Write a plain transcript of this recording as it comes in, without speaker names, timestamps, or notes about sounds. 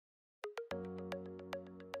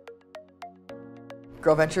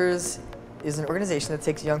GirlVentures is an organization that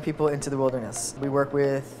takes young people into the wilderness. We work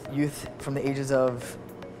with youth from the ages of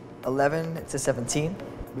 11 to 17.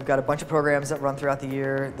 We've got a bunch of programs that run throughout the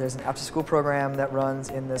year. There's an after-school program that runs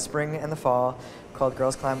in the spring and the fall called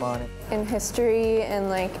Girls Climb On. In history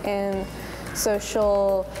and in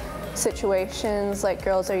social situations,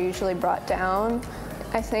 girls are usually brought down.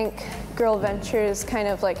 I think GirlVentures kind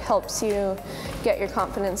of helps you get your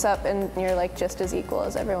confidence up, and you're just as equal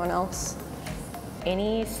as everyone else.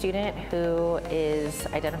 Any student who is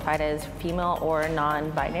identified as female or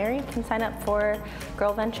non-binary can sign up for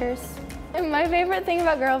GirlVentures. And my favorite thing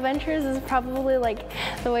about GirlVentures is probably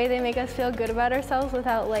the way they make us feel good about ourselves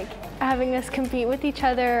without having us compete with each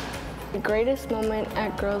other. The greatest moment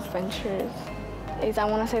at GirlVentures is, I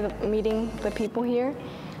want to say, meeting the people here.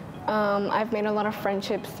 I've made a lot of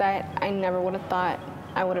friendships that I never would have thought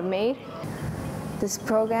I would have made. This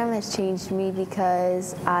program has changed me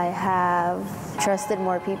because I have trusted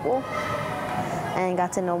more people and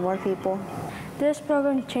got to know more people. This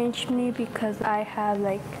program changed me because I have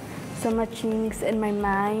so much things in my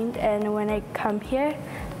mind, and when I come here,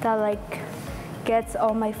 that gets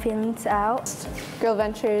all my feelings out.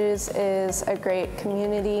 GirlVentures is a great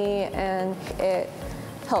community, and it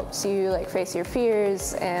helps you face your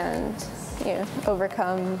fears and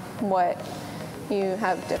overcome what you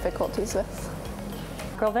have difficulties with.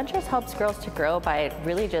 GirlVentures helps girls to grow by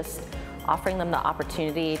really just offering them the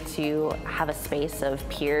opportunity to have a space of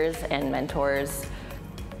peers and mentors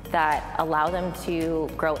that allow them to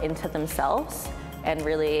grow into themselves and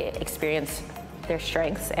really experience their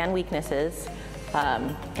strengths and weaknesses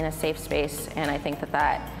in a safe space. And I think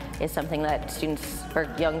that is something that students or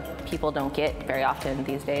young people don't get very often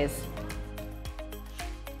these days.